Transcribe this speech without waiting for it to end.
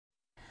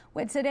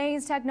With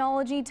today's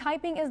technology,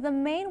 typing is the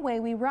main way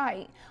we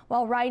write.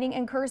 While writing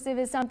in cursive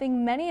is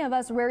something many of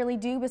us rarely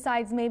do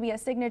besides maybe a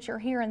signature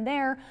here and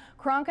there,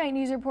 Cronkite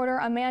News reporter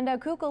Amanda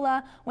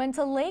Kukula went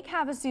to Lake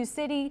Havasu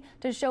City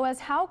to show us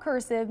how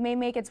cursive may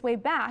make its way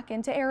back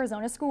into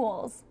Arizona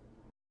schools.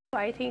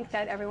 I think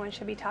that everyone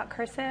should be taught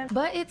cursive.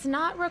 But it's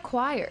not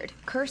required.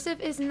 Cursive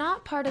is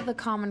not part of the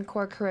Common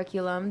Core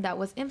curriculum that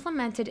was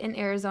implemented in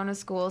Arizona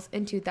schools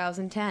in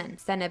 2010.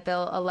 Senate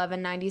Bill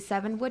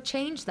 1197 would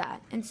change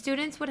that, and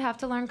students would have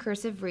to learn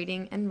cursive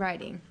reading and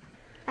writing.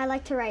 I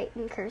like to write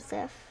in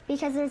cursive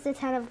because there's a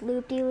ton of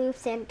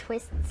loop-de-loops and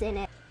twists in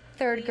it.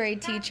 Third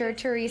grade teacher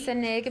Teresa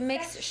Nigg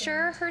makes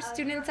sure her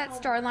students at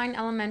Starline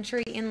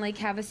Elementary in Lake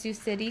Havasu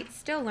City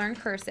still learn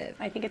cursive.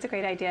 I think it's a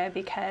great idea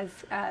because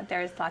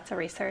there's lots of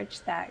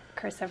research that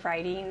cursive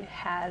writing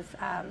has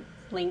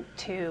linked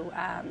to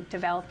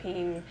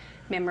developing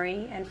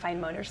memory and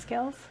fine motor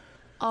skills.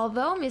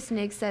 Although Ms.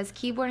 Nigg says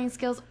keyboarding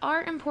skills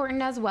are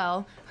important as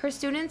well, her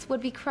students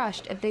would be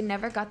crushed if they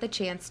never got the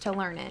chance to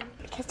learn it.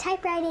 Because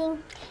typewriting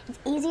is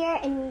easier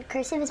and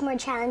cursive is more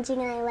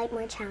challenging, and I like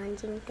more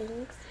challenging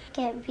things.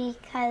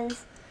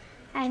 Because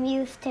I'm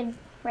used to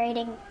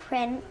writing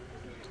print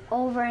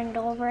over and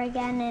over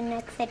again, and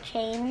it's a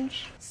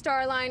change.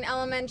 Starline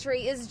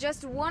Elementary is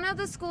just one of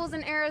the schools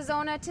in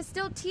Arizona to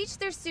still teach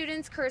their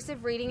students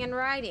cursive reading and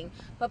writing.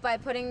 But by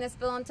putting this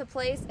bill into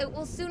place, it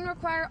will soon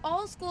require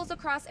all schools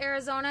across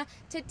Arizona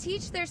to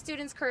teach their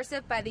students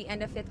cursive by the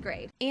end of 5th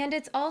grade. And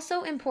it's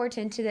also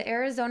important to the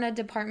Arizona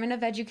Department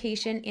of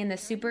Education and the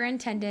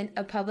Superintendent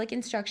of Public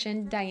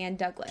Instruction, Diane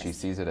Douglas. She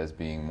sees it as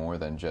being more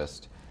than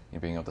just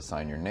being able to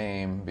sign your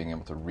name, being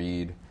able to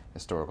read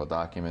historical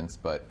documents,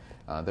 but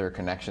there are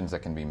connections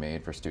that can be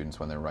made for students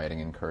when they're writing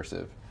in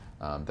cursive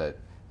that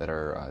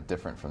are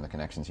different from the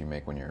connections you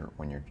make when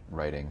you're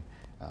writing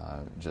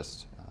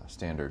just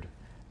standard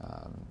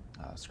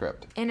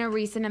script. In a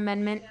recent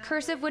amendment,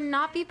 cursive would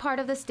not be part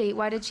of the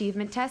statewide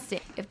achievement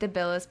testing if the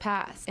bill is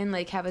passed. In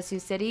Lake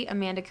Havasu City,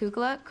 Amanda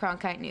Kukla,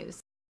 Cronkite News.